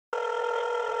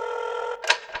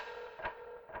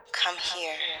Come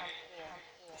here.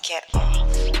 Get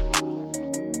off.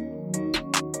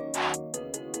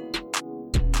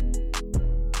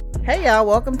 Hey y'all,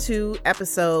 welcome to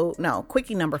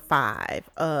quickie number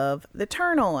 5 of The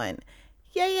Turn On.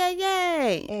 Yay, yay,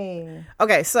 yay. Hey.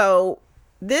 Okay, so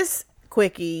this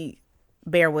quickie,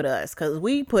 bear with us, because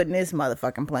we putting this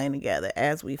motherfucking plane together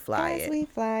as we fly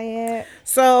it.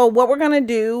 So what we're going to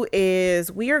do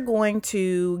is we are going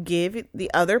to give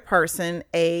the other person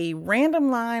a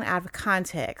random line out of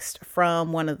context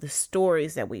from one of the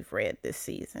stories that we've read this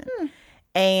season.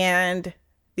 And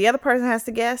the other person has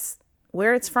to guess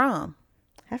where it's from.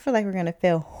 I feel like we're going to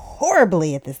fail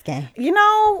horribly at this game. You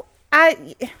know,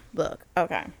 look,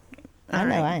 okay. I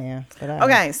know I am. But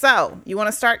Okay, so you want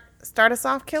to start us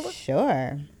off, Killer?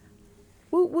 Sure.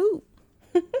 Woo woo.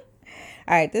 All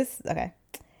right, okay.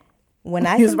 When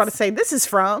I was about to say, this is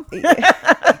from. Because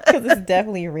it's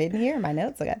definitely written here in my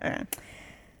notes. Okay. Okay.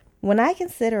 When I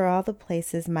consider all the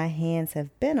places my hands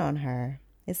have been on her,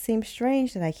 it seems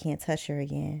strange that I can't touch her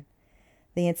again.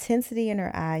 The intensity in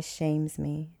her eyes shames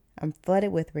me. I'm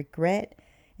flooded with regret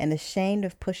and ashamed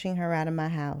of pushing her out of my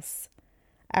house.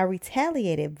 I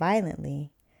retaliated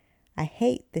violently. I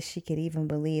hate that she could even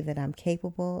believe that I'm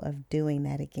capable of doing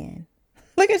that again.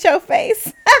 Look at your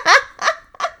face.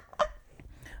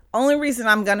 Only reason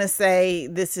I'm going to say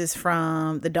this is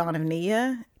from The Dawn of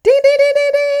Nia. Ding, ding, ding,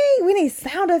 ding, ding. We need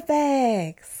sound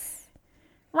effects.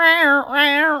 No,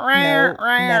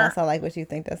 that's not like what you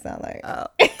think that sound like. Oh.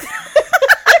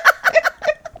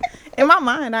 In my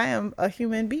mind, I am a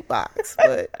human beatbox,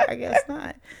 but I guess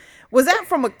not. Was that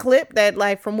from a clip that,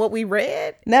 like, from what we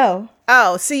read? No.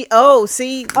 Oh, see. Oh,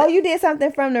 you did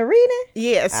something from the reading?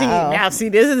 Yeah, see,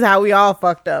 this is how we all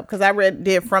fucked up, because I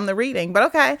did from the reading. But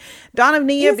okay, Dawn of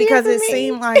Nia, because it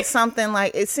seemed like something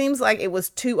like, it seems like it was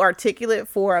too articulate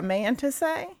for a man to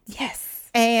say. Yes.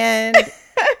 And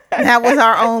that was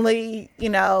our only,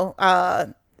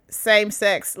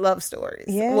 same-sex love stories.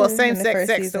 Yeah. Well, same-sex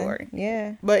sex story.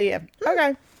 Yeah. But yeah.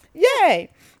 Okay. Yay.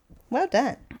 Well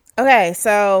done. Okay,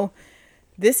 so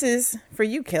this is for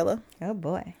you, Killer. Oh,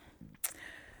 boy.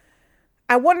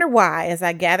 I wonder why as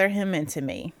I gather him into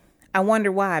me. I wonder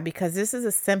why, because this is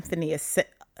a symphony of...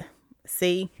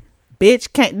 See?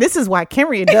 Bitch, can't... This is why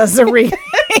Kimria does the readings.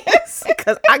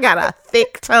 Because I got a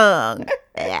thick tongue.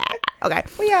 Yeah. Okay.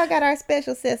 We all got our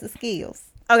special sets of skills.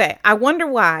 Okay, I wonder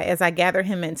why as I gather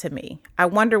him into me. I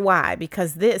wonder why,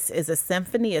 because this is a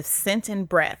symphony of scent and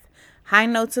breath, high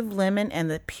notes of lemon and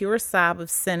the pure sob of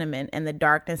cinnamon and the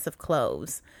darkness of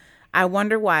cloves. I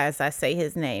wonder why as I say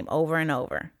his name over and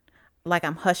over, like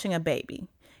I'm hushing a baby.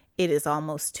 It is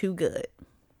almost too good.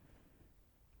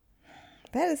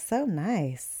 That is so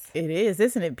nice. It is,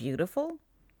 isn't it beautiful?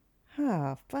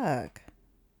 Oh, fuck.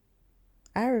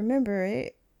 I remember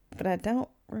it, but I don't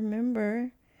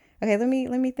remember. Okay, let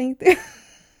me think through.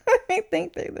 Let me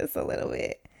think through this a little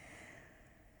bit.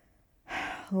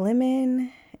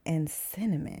 Lemon and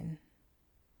cinnamon.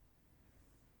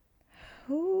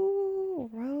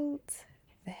 Who wrote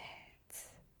that?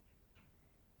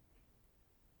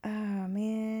 Oh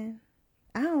man,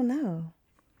 I don't know.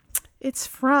 It's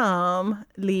from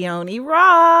Leonie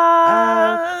Ross.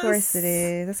 Oh, of course it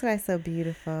is. That's why it's so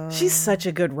beautiful. She's such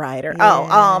a good writer.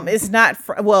 Yeah. It's not.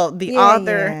 The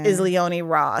author is Leonie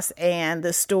Ross, and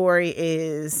the story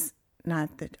is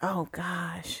not the. Oh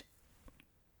gosh.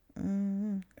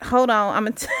 Hold on, I'm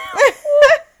gonna.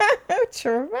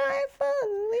 Traveling.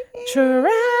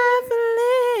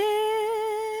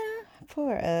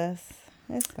 Poor us.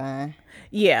 It's fine.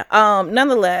 Yeah.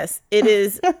 Nonetheless, it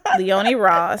is Leonie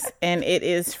Ross, and it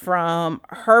is from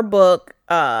her book,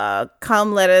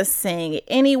 Come Let Us Sing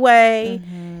Anyway.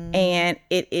 Mm-hmm. And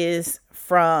it is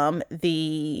from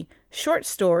the short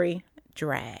story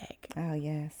Drag. Oh,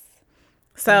 yes.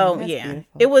 So Beautiful.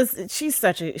 it was, she's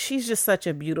just such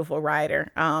a beautiful writer.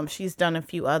 She's done a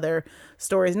few other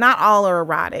stories. Not all are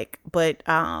erotic, but,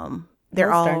 they're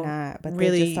Most all are not, but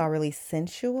really, they're just all really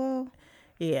sensual.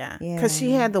 Yeah. Because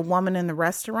she had the woman in the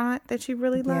restaurant that you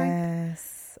really liked.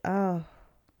 Yes. Oh,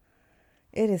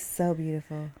 it is so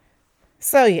beautiful.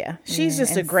 So yeah, she's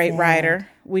just a great sad. writer.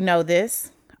 We know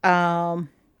this.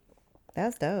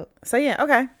 That's dope. So yeah,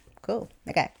 okay. Cool.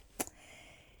 Okay.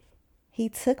 He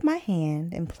took my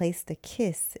hand and placed a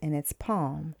kiss in its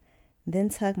palm, then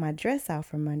tugged my dress out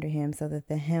from under him so that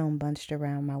the hem bunched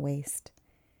around my waist.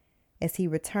 As he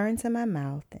returned to my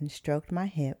mouth and stroked my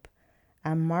hip,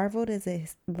 I marveled at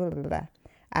his ability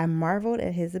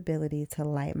to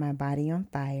light my body on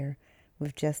fire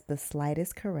with just the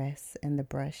slightest caress and the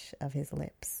brush of his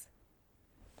lips.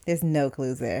 There's no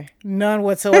clues there. None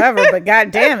whatsoever, but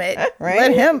God damn it. Right?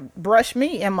 Let him brush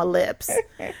me in my lips.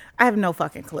 I have no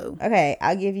fucking clue. Okay,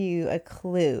 I'll give you a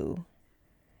clue.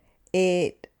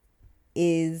 It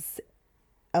is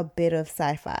a bit of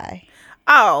sci-fi.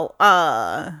 Oh,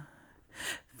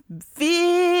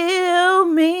 feel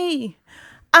me.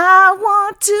 I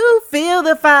want to feel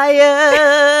the fire.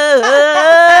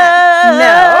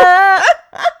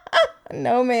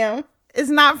 No, ma'am. It's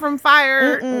not from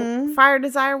Fire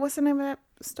Desire. What's the name of that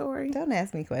story? Don't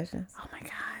ask me questions. Oh my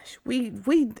gosh. We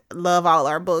love all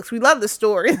our books. We love the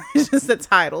story. It's just the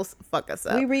titles fuck us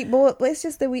up. We read, but it's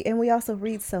just that we also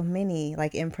read so many,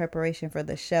 like, in preparation for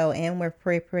the show, and we're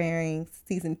preparing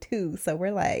season 2, so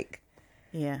we're like,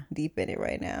 deep in it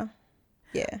right now.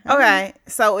 Yeah. Okay,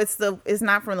 so it's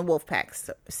not from the Wolfpack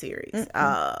series.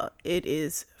 It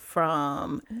is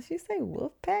from. Did you say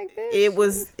Wolfpack?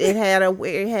 Bitch? It had a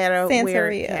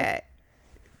Santeria. Werecat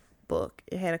book.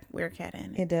 It had a Werecat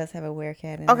in it. It does have a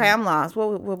Werecat in it. Okay, I'm lost.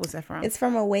 What was that from? It's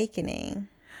from Awakening.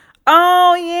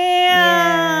 Oh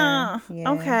yeah.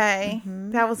 Yeah. Okay,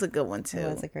 that was a good one too.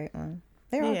 It was a great one.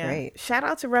 They're all great. Shout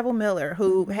out to Rebel Miller,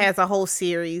 who has a whole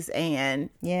series and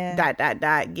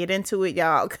Get into it,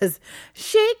 y'all, because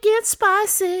shit gets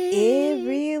spicy. It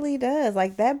really does.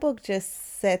 Like, that book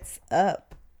just sets up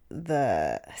I'm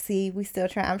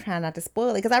trying not to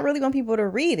spoil it because I really want people to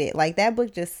read it. Like, that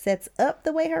book just sets up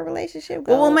the way her relationship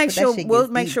goes. Well, we'll make sure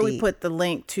we put the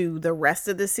link to the rest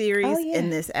of the series in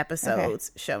this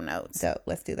episode's show notes. So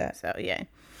let's do that. So yeah.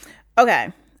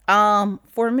 Okay.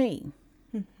 For me.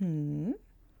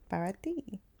 Para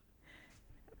ti.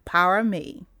 Para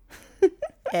mí.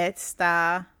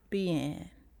 Está bien.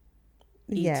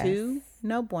 Yes. Y tú,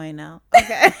 no bueno.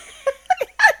 Okay.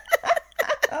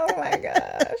 Oh my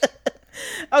gosh.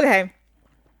 Okay.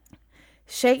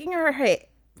 Shaking her head.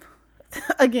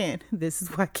 Again, this is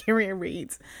what Karen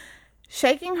reads.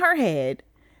 Shaking her head,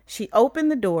 she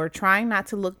opened the door, trying not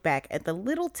to look back at the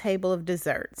little table of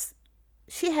desserts.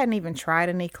 She hadn't even tried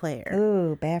an eclair.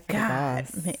 Ooh, bad for the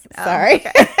boss. Man. Sorry.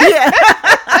 Okay. Yeah.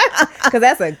 Because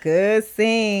that's a good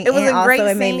scene. It was a great scene.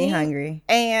 It made me hungry.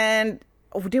 And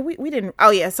we didn't.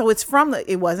 Oh yeah. So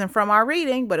it wasn't from our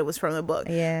reading, but it was from the book.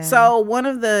 Yeah. So one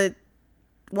of the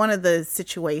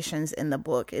situations in the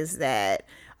book is that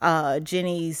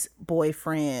Jenny's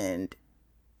boyfriend,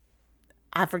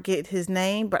 I forget his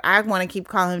name, but I want to keep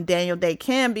calling him Daniel Day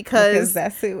Kim because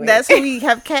that's who we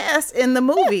have cast in the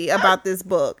movie about this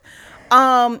book.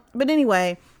 But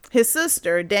anyway, his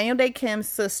sister, Daniel Day Kim's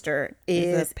sister,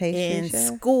 is in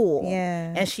school,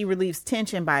 and she relieves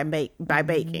tension by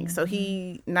baking. So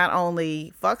he not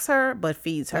only fucks her but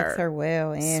feeds her. Fucks her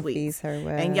well and feeds her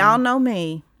well. And y'all know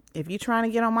me. If you're trying to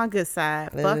get on my good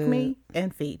side, fuck me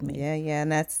and feed me. Yeah,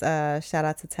 and that's shout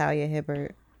out to Talia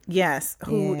Hibbert. Yes,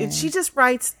 she just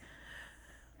writes.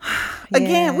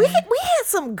 Again, we had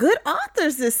some good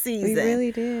authors this season. We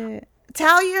really did.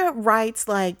 Talia writes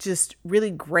like just really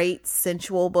great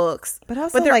sensual books, but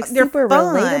also they're super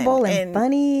relatable and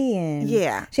funny. And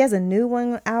she has a new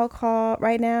one out called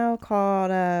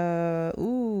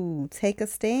Take a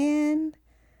Stand.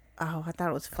 Oh, I thought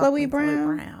it was Chloe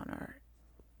Brown or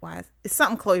why? It's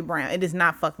something Chloe Brown. It is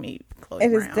not Fuck Me, Chloe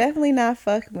Brown. It is definitely not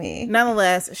Fuck Me.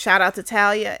 Nonetheless, shout out to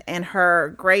Talia and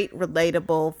her great,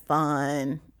 relatable,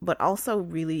 fun, but also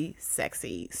really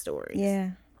sexy stories.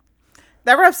 Yeah.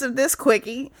 That wraps up this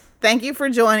quickie. Thank you for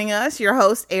joining us. Your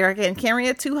hosts, Erica and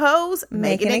Karen, two hoes,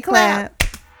 making it clap.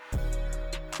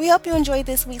 We hope you enjoyed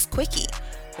this week's quickie.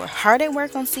 We're hard at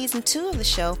work on season 2 of the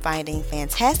show, finding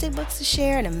fantastic books to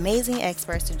share and amazing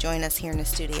experts to join us here in the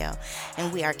studio.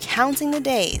 And we are counting the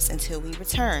days until we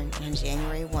return on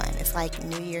January 1. It's like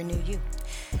New Year, New You.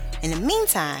 In the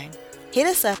meantime, hit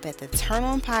us up at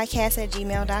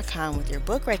theturnonpodcast@gmail.com with your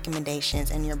book recommendations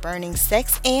and your burning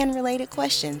sex and related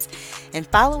questions. And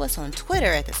follow us on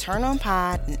Twitter at The Turn On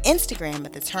Pod and Instagram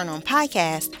at The Turn On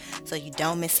Podcast so you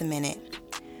don't miss a minute.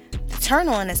 The Turn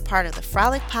On is part of the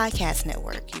Frolic Podcast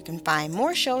Network. You can find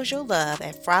more shows you'll love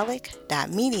at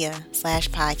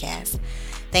frolic.media/podcast.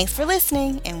 Thanks for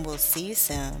listening, and we'll see you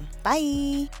soon.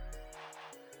 Bye.